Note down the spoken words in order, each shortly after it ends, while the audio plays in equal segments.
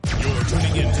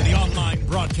tuning in to the online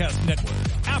broadcast network,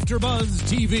 AfterBuzz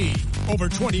TV. Over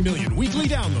 20 million weekly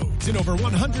downloads in over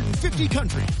 150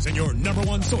 countries, and your number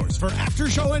one source for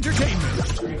after-show entertainment.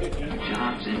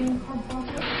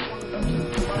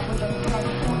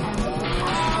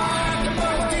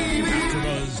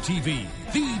 AfterBuzz TV,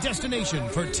 the destination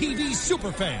for TV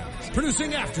superfans,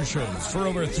 producing aftershows for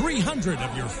over 300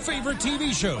 of your favorite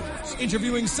TV shows,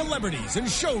 interviewing celebrities and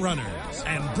showrunners,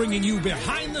 and bringing you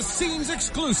behind-the-scenes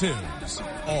exclusives.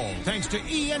 All thanks to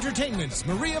E! Entertainment's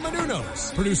Maria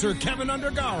Menounos, producer Kevin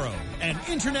Undergaro, and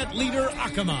internet leader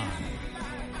Akamai.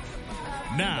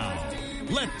 Now,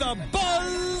 let the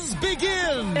buzz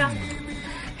begin! Yeah.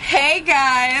 Hey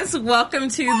guys, welcome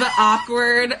to the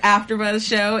Awkward AfterBuzz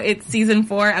show. It's season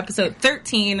 4, episode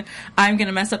 13. I'm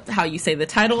gonna mess up how you say the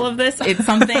title of this. It's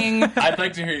something... I'd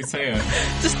like to hear you say it.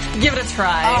 Just give it a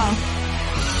try.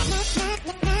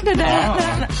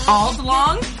 Auld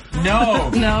long? No.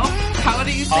 No? How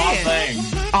do you say it?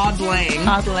 Auld lang.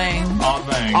 Auld lang. Auld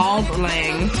lang. Auld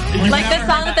lang. Like the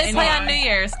song that they play on New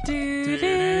Year's.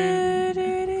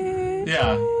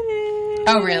 Yeah.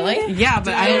 Oh, really? Yeah,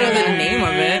 but I don't know the name of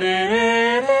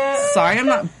it. Sorry, I'm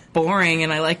not boring,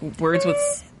 and I like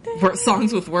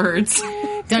songs with words.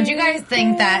 Don't you guys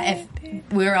think that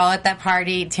if we were all at that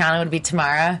party, Tiana would be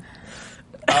Tamara?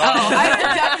 Oh, I would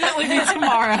definitely be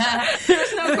Tamara.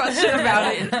 There's no question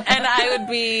about it. And I would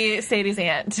be Sadie's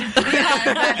aunt.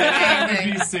 I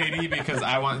would be Sadie because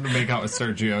I want to make out with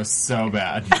Sergio so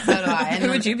bad. So do I. And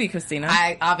who would you be, Christina?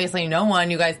 I obviously no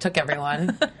one. You guys took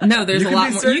everyone. No, there's a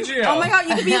lot more. Oh my god,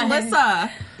 you could be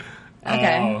Alyssa.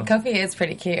 Okay, Kofi is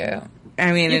pretty cute.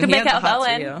 I mean, you could make out with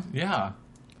Owen. Yeah.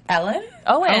 Ellen?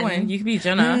 Owen. You could be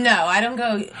Jenna. No, I don't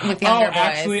go with younger boys.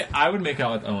 Actually, I would make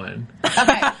out with Owen.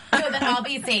 Okay, so then I'll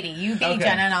be Sadie. You be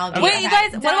Jenna, and I'll be... Wait, you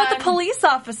guys, what about the police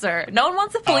officer? No one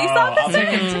wants a police officer? I'll take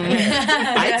him too.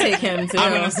 I'd take him too.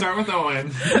 I'm going to start with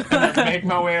Owen and then make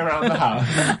my way around the house.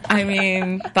 I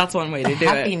mean, that's one way to do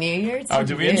Happy it. New Year. Oh,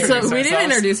 did we introduce ourselves? So we didn't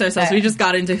introduce ourselves. We just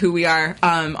got into who we are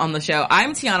on the show.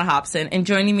 I'm Tiana Hobson, and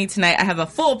joining me tonight, I have a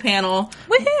full panel.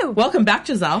 Woohoo! Welcome back,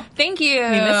 Giselle. Thank you. We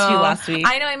missed you last week.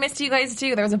 I know, I missed you guys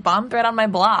too. There was a bomb threat on my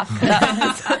block. That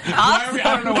was awesome. I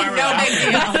don't know why we're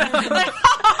laughing.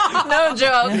 No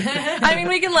joke. I mean,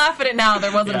 we can laugh at it now.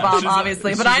 There wasn't a bomb,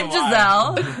 obviously. But I'm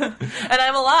alive. Giselle, and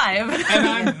I'm alive. And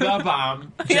I'm the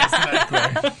bomb. Just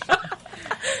clear.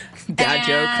 Dad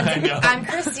joke. I know. I'm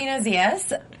Christina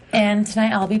Zias, and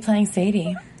tonight I'll be playing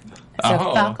Sadie. So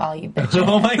fuck all you bitches.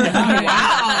 Oh my god.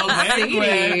 Wow, Language.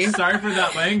 Sadie. Sorry for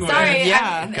that language. Sorry.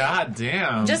 Yeah. God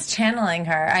damn. Just channeling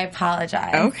her. I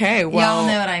apologize. Okay, well, y'all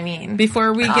know what I mean.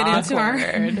 Before we get into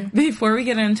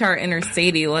our inner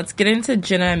Sadie, let's get into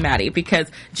Jenna and Maddie, because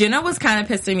Jenna was kind of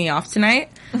pissing me off tonight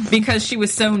because she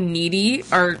was so needy.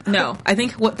 Or no, I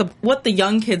think what the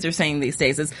young kids are saying these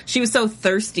days is she was so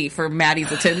thirsty for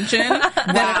Maddie's attention. Wow,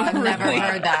 I've never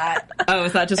heard that. Oh,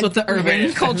 is that just what the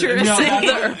urban culture is saying?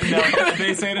 No,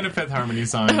 they say it in a Fifth Harmony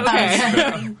song.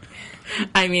 Okay.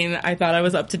 I mean, I thought I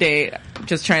was up to date,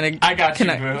 just trying to... I got you,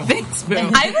 connect. boo. Thanks, boo.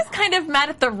 I was kind of mad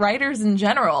at the writers in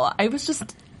general. I was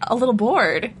just a little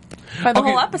bored by the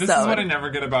whole episode. This is what I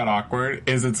never get about Awkward,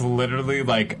 is it's literally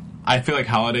like, I feel like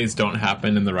holidays don't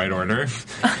happen in the right order.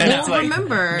 And it's like,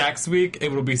 remember, next week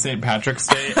it will be St. Patrick's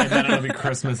Day, and then it'll be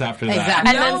Christmas after that.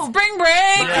 Exactly. And then spring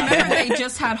break! Remember, they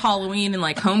just had Halloween and,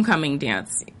 like, homecoming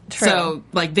dance. True. So,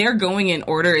 like, they're going in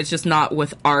order. It's just not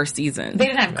with our season. They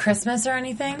didn't have Christmas or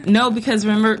anything? No, because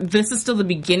remember, this is still the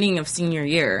beginning of senior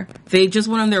year. They just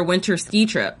went on their winter ski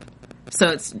trip.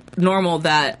 So it's normal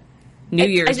that New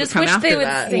Year's I just would come wish after they would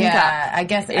that. sync up. Yeah, I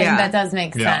guess that does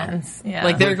make Yeah. sense. Yeah.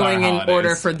 Like, they're With our going in holidays.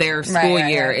 order for their school Right,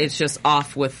 year. right. It's just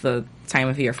off with the time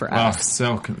of year for Oh, us.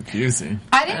 so confusing.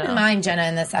 I didn't mind Jenna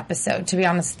in this episode, to be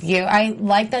honest with you. I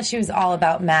like that she was all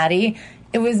about Maddie.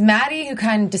 It was Maddie who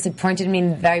kind of disappointed me in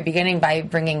the very beginning by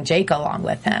bringing Jake along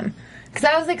with him. Because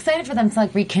I was excited for them to,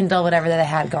 like, rekindle whatever that they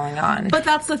had going on. But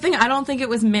that's the thing. I don't think it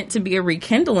was meant to be a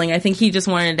rekindling. I think he just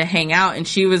wanted to hang out, and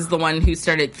she was the one who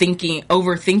started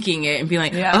overthinking it and being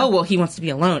like, oh, well, he wants to be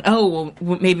alone. Oh,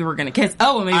 well, maybe we're going to kiss.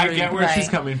 Oh, well, maybe I we're get gonna... where she's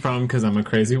coming from, because I'm a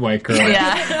crazy white girl.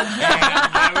 Yeah.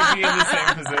 And I would be in the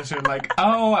same position, like,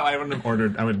 oh, I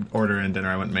would order in dinner,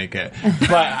 I wouldn't make it.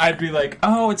 But I'd be like,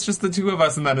 oh, it's just the two of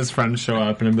us, and then his friends show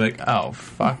up, and I'd be like, oh,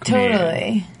 fuck me.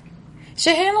 Totally. She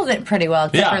handled it pretty well,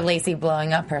 except Yeah. for Lacey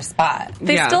blowing up her spot.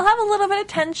 They still have a little bit of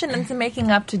tension and some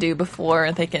making up to do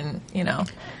before they can, you know.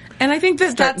 And I think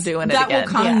that doing it that again.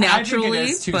 will come Yeah. naturally. I think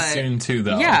it is too but soon, too,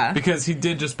 though. Yeah. Because he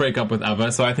did just break up with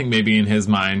Eva, so I think maybe in his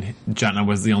mind, Jenna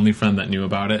was the only friend that knew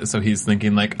about it, so he's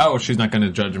thinking like, oh, she's not going to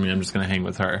judge me, I'm just going to hang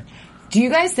with her. Do you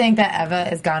guys think that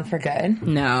Eva is gone for good?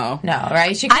 No. No,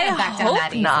 right? She can't I back down that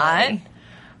hope easily. not.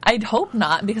 I'd hope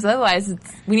not, because otherwise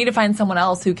we need to find someone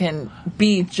else who can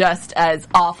be just as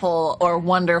awful or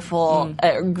wonderful,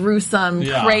 gruesome,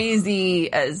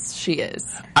 crazy as she is.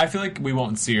 I feel like we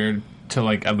won't see her till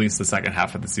like at least the second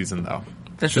half of the season, though.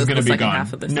 She's going to be gone.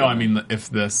 Half of the no, I mean, if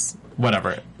this,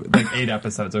 whatever, like 8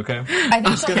 episodes, okay? I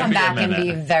think she'll come back and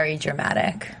be very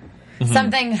dramatic. Mm-hmm.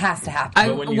 Something has to happen.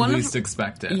 But when you least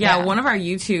expect it. Yeah, one of our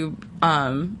YouTube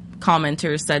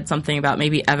commenters said something about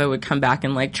maybe Eva would come back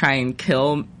and like try and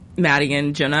kill Maddie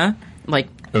and Jenna, like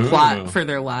plot for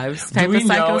their lives type of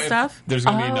psycho stuff. There's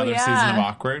going to be another season of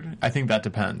Awkward? I think that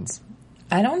depends.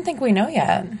 I don't think we know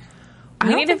yet.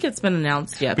 I don't think it's been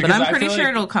announced yet, but I'm pretty sure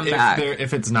it'll come back.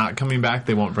 If it's not coming back,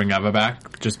 they won't bring Eva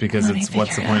back, just because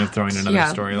what's the point of throwing another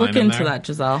storyline in there? Look into that,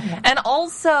 Giselle. And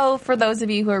also, for those of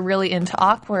you who are really into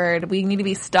Awkward, we need to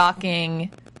be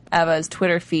stalking Eva's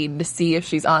Twitter feed to see if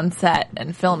she's on set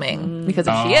and filming, because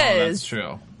if she is, that's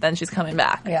true. Then she's coming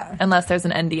back. Yeah. Unless there's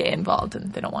an NDA involved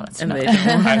and they don't want us to know.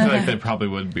 I feel like they probably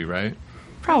would be, right?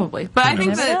 Probably. But I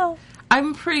think that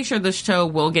I'm pretty sure this show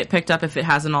will get picked up if it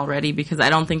hasn't already, because I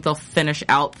don't think they'll finish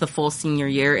out the full senior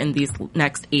year in these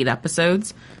next 8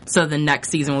 episodes. So the next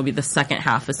season will be the second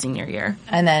half of senior year.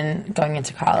 And then going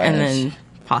into college. And then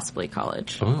possibly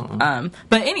college. But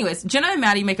anyways, Jenna and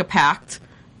Maddie make a pact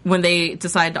when they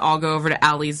decide to all go over to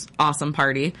Allie's awesome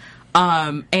party.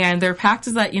 And their pact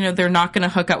is that, they're not going to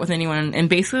hook up with anyone, and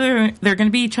basically they're going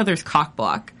to be each other's cock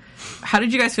block. How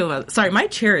did you guys feel about it? Sorry, my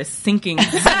chair is sinking.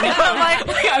 I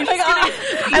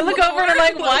look over and I'm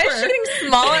like, why is she getting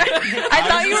smaller? I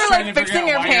thought you were like fixing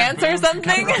your pants or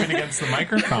something. Against the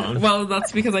microphone. Well,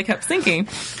 that's because I kept sinking.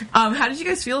 How did you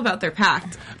guys feel about their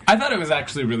pact? I thought it was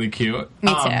actually really cute. Me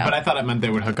too. But I thought it meant they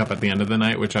would hook up at the end of the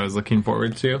night, which I was looking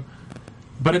forward to.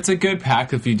 But it's a good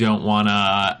pact if you don't want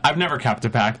to... I've never kept a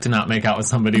pact to not make out with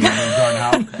somebody when I'm going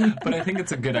out. But I think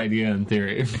it's a good idea in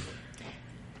theory.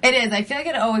 It is. I feel like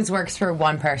it always works for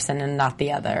one person and not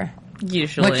the other.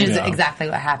 Usually. Which is exactly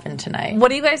what happened tonight. What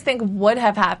do you guys think would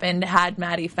have happened had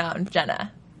Maddie found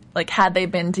Jenna? Like, had they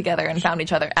been together and found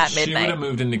each other at midnight? She would have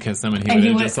moved in to kiss him, and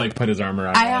he would have just, put his arm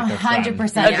around her like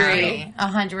 100% agree.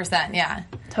 100%, yeah.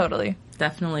 Totally.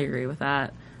 Definitely agree with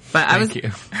that. But Thank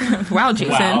you. Wow,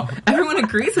 Jason. Wow. Everyone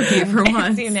agrees with you for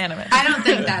once. It's unanimous. I don't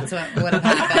think that's what would have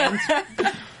happened.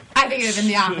 I think it would have been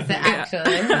the opposite,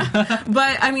 actually.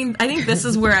 But, I mean, I think this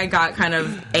is where I got kind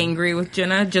of angry with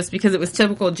Jenna, just because it was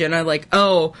typical Jenna, like,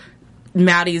 oh,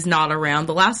 Maddie's not around.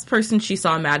 The last person she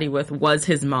saw Maddie with was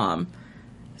his mom.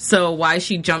 So why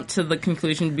she jumped to the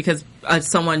conclusion because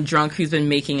someone drunk who's been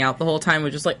making out the whole time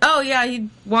was just like, oh, yeah, he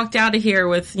walked out of here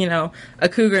with, a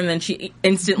cougar. And then she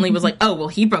instantly was like, oh, well,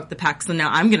 he broke the pact, so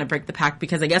now I'm going to break the pact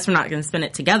because I guess we're not going to spend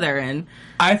it together. And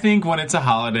I think when it's a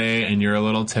holiday and you're a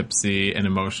little tipsy and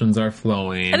emotions are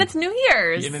flowing. And it's New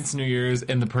Year's.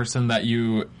 And the person that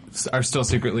you are still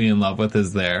secretly in love with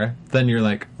is there, then you're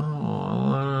like, oh,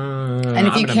 and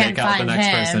if you can't make out find the next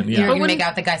him, person. you're going to make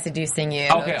out the guy seducing you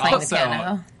playing the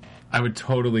piano. I would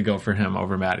totally go for him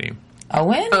over Maddie.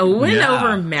 Owen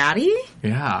over Maddie?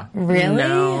 Yeah. Really?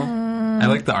 No. I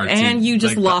like the artsy. And you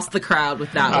just lost the crowd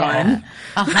with that one.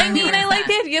 I mean, I like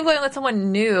the idea of going with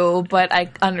someone new, but I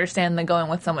understand the going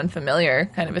with someone familiar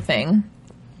kind of a thing.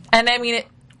 And I mean,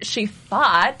 she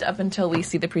thought, up until we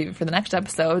see the preview for the next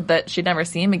episode, that she'd never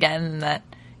see him again, and that,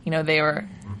 they were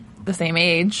the same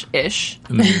age-ish.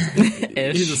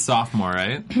 He's a sophomore,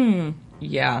 right?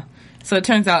 Yeah. So it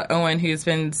turns out Owen, who's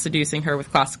been seducing her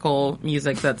with classical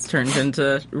music that's turned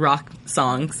into rock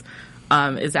songs,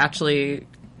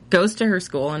 goes to her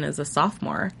school and is a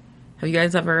sophomore. Have you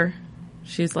guys ever...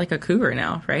 She's like a cougar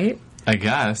now, right? I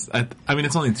guess. I mean,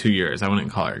 it's only 2 years. I wouldn't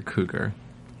call her a cougar.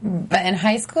 But in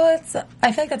high school,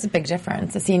 I feel like that's a big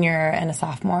difference, a senior and a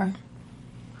sophomore.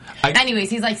 Anyways,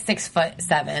 he's like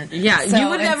 6'7". Yeah, so you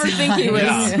would never think he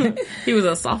was he was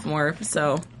a sophomore.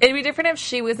 So it'd be different if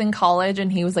she was in college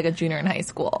and he was like a junior in high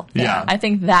school. Yeah, I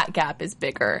think that gap is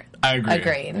bigger. I agree.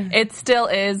 Agreed. It still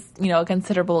is, a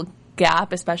considerable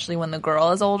gap, especially when the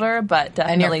girl is older. But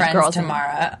definitely, and your friends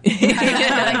Tamara.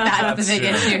 That's the big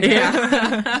issue.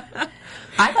 Yeah.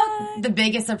 I thought the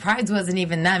biggest surprise wasn't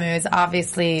even them. It was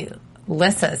obviously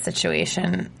Lissa's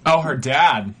situation. Oh, her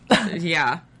dad.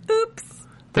 Yeah. Oops.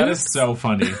 That is so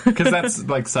funny, because that's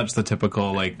like such the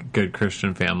typical good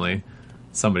Christian family.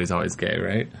 Somebody's always gay,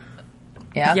 right?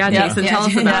 Yeah. Yeah, Jason, tell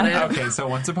us about it. Okay, so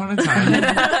once upon a time,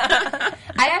 I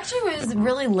actually was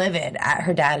really livid at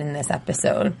her dad in this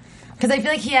episode. Because I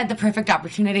feel like he had the perfect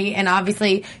opportunity, and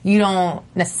obviously you don't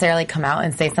necessarily come out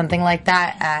and say something like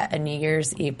that at a New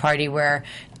Year's Eve party where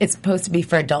it's supposed to be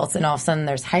for adults, and all of a sudden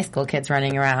there's high school kids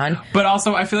running around. But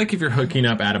also, I feel like if you're hooking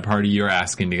up at a party, you're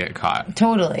asking to get caught.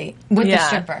 Totally. With the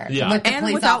stripper. Yeah. With the And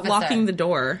police without officer. locking the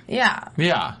door. Yeah.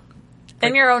 Yeah.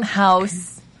 In your own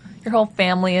house. Your whole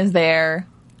family is there.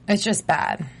 It's just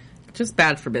bad. Just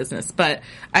bad for business. But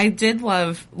I did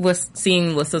love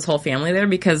seeing Lissa's whole family there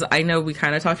because I know we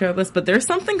kind of talked about this, but there's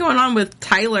something going on with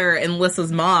Tyler and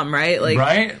Lissa's mom, right? Like,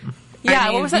 Right? Yeah,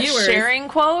 mean, what was that viewers- sharing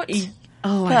quote?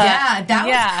 Oh, Yeah, that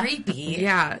Yeah. was creepy.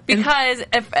 yeah. Because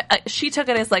if she took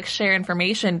it as like share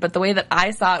information, but the way that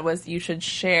I saw it was you should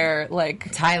share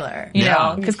like Tyler. you Yeah.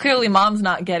 know, because clearly mom's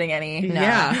not getting any. No.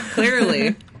 Yeah,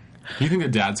 clearly. You think the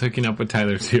dad's hooking up with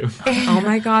Tyler, too? Oh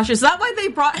my gosh. Is that why they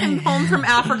brought him home from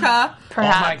Africa?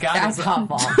 Perhaps. Oh, my God. That's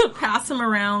awful. Pass him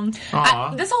around.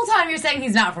 Aw. This whole time you're saying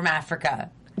he's not from Africa.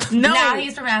 No. Now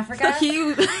he's from Africa? He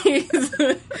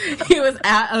was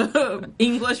at a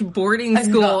English boarding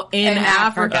school in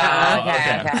Africa.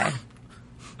 Okay.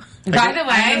 By the I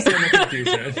way, understand the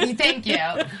confusion. thank you.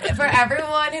 For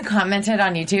everyone who commented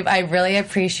on YouTube, I really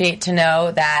appreciate to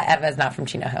know that Eva's not from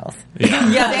Chino Hills.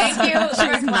 Yes. Thank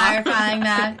you for clarifying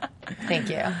that. Thank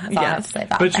you. That's all I have to say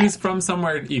about But that. she's from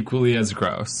somewhere equally as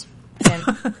gross. No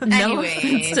Anyways,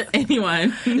 offense to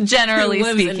anyone Generally who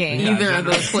lives speaking. in either Yeah, of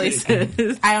those generally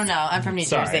places. I don't know. I'm from New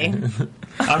Sorry. Jersey.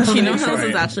 I'm from Chino Hills Detroit.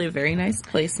 is actually a very nice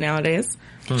place nowadays.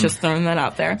 Just throwing that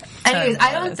out there. Anyways,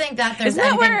 I don't think that there's Isn't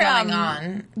that anything where, going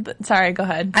on. Sorry, go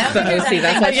ahead. I don't think there's OC, anything.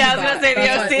 that's what Yeah, I was gonna say the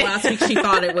That's what OC. last week she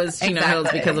thought it was Chino Hills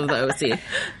Exactly. because of the OC.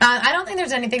 I don't think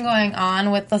there's anything going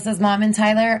on with Lissa's mom and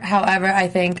Tyler. However, I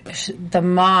think the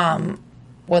mom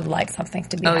would like something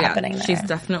to be happening there. She's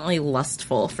definitely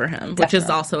lustful for him, which is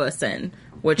Definitely. also a sin.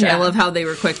 Which I Yeah. love how they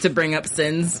were quick to bring up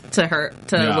sins to her,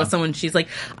 to Yeah. Lissa when she's like,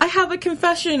 I have a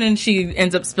confession, and she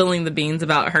ends up spilling the beans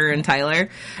about her and Tyler.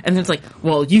 And then it's like,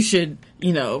 well, you should,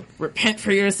 repent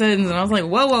for your sins. And I was like,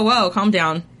 whoa, calm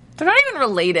down. They're not even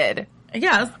related.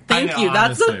 Yeah, thank I know, you.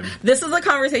 honestly. This is a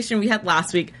conversation we had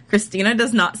last week. Christina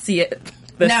does not see it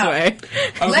this No. way.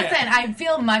 Okay. Listen, I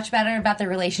feel much better about the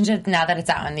relationship now that it's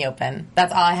out in the open.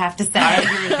 That's all I have to say. I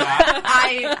agree with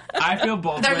that. I feel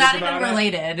both They're ways not even about it.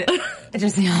 related.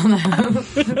 Just so y'all know.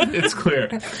 It's clear.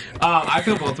 I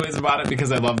feel both ways about it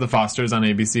because I love the Fosters on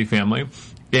ABC Family,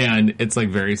 and it's like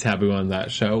very taboo on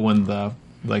that show when the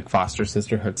foster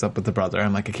sister hooks up with the brother.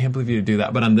 I'm like, I can't believe you do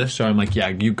that. But on this show, I'm like, yeah,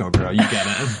 you go, girl, you get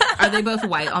it. Are they both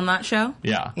white on that show?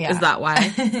 Yeah. Yeah. Is that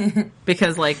why?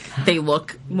 Because they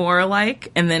look more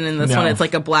alike, and then in this No. one it's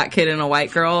like a black kid and a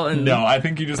white girl. And No, I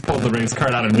think you just pulled the race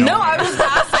card out of nowhere. no, I was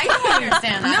asking. I can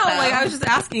understand that. No, though. I was just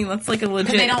asking. That's like a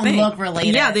legit. they don't thing. look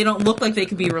related. Yeah, they don't look like they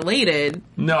could be related.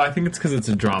 No, I think it's because it's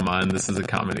a drama and this is a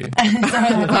comedy. Okay.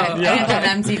 Yeah.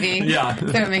 It's on MTV. Yeah. So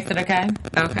it makes it okay.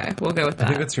 Okay, we'll go with I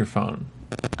think that. it's your phone.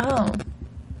 Oh.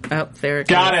 Oh, there it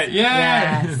Got goes. it.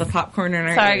 Yeah. It's the popcorn in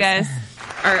our Sorry, ears. guys.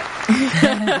 All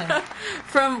right.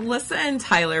 From Lissa and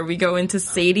Tyler, we go into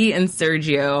Sadie and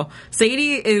Sergio.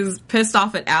 Sadie is pissed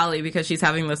off at Allie because she's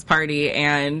having this party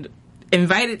and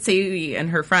invited Sadie and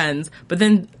her friends, but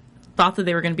then thought that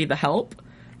they were going to be the help.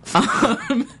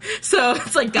 So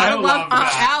it's like, gotta I love love Aunt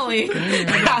that. Allie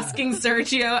asking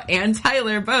Sergio and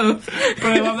Tyler both. But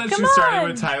I love that she started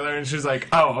with Tyler and she's like,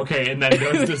 oh, okay, and then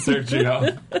goes to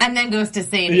Sergio. And then goes to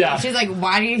Sadie. Yeah. She's like,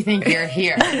 why do you think you're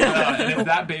here? And if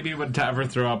that baby would ever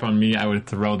throw up on me, I would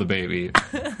throw the baby.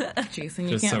 Jason,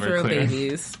 you Just can't so we're throw clear.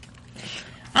 babies.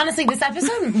 Honestly, this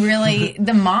episode really,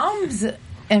 the moms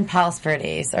in Palos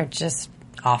Verdes are just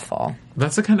awful.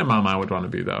 That's the kind of mom I would want to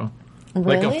be, though.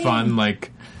 Like Really? a fun,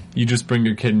 you just bring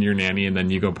your kid and your nanny and then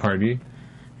you go party.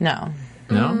 No.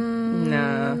 No?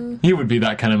 No. You would be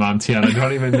that kind of mom, Tiana.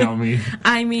 Don't even know me.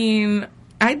 I mean,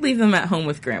 I'd leave them at home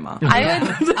with grandma. I would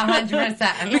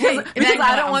 100%. Because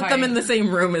I don't want them in the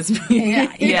same room as me. Yeah,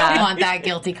 you Yeah. don't want that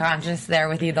guilty conscience there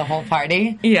with you the whole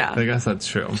party. Yeah. I guess that's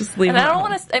true. Just leave And them I at don't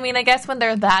home. want to. I mean, I guess when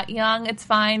they're that young, it's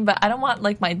fine. But I don't want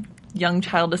my young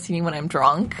child to see me when I'm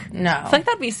drunk. No. I feel like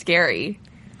that'd be scary.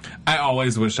 I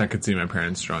always wish I could see my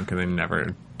parents drunk and they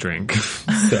never drink.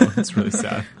 So it's really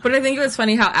sad. But I think it was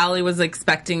funny how Allie was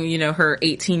expecting, her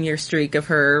 18-year streak of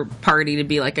her party to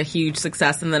be like a huge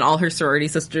success, and then all her sorority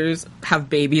sisters have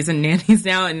babies and nannies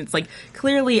now, and it's like,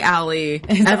 clearly, Allie,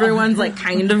 everyone's like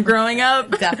kind of growing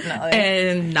up. Definitely.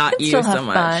 And not They you still so have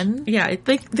much. fun. Yeah,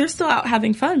 they're still out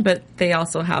having fun, but they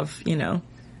also have,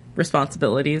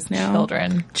 responsibilities now.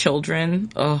 Children.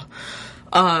 Oh.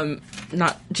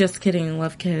 Not just kidding.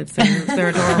 Love kids. They're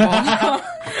adorable.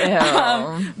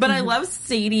 But I love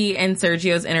Sadie and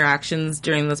Sergio's interactions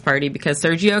during this party because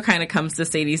Sergio kind of comes to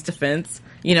Sadie's defense.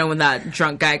 You know, when that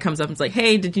drunk guy comes up and is like,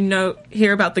 hey, did you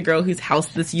hear about the girl whose house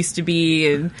this used to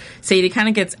be? And Sadie kind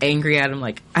of gets angry at him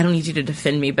like, I don't need you to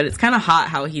defend me. But it's kind of hot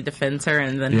how he defends her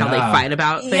and then how they fight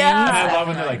about things. And I love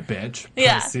when they're like, bitch.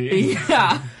 Yeah. Pussy.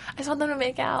 Yeah. I just want them to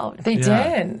make out. They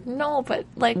did. No, but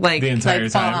like The entire Full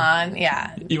time. on,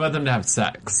 yeah. You want them to have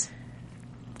sex.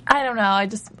 I don't know.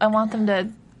 I want them to.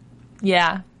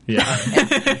 Yeah. Yeah.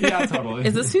 Yeah, totally.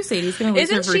 Is this who Sadie's going to lose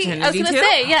her Isn't she? virginity I was going to to?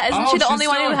 say, yeah. Isn't she the she's only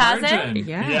one still who a has virgin. it?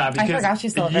 Yeah. Because I forgot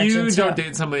she's still a virgin, you too. don't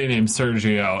date somebody named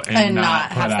Sergio and not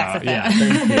put have sex out. with Yeah,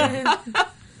 them.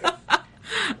 thank you.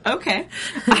 Okay.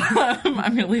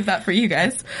 I'm going to leave that for you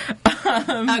guys.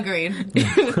 Agreed.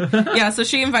 Yeah, so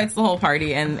she invites the whole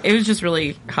party, and it was just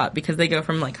really hot because they go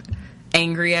from, like,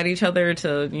 angry at each other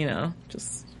to, you know,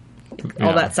 just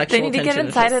all that sexual They need to get tension.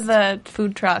 inside of the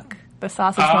food truck, the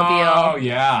sausage mobile. Oh,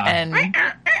 yeah. And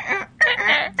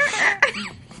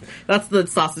That's the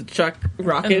sausage truck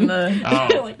rocking.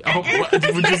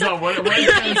 Giselle, what is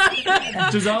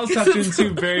this? Giselle's touching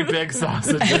two very big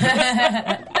sausages.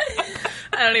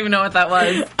 I don't even know what that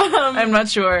was. I'm not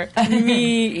sure.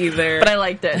 Me either. But I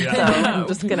liked it. So I'm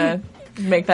just going to make that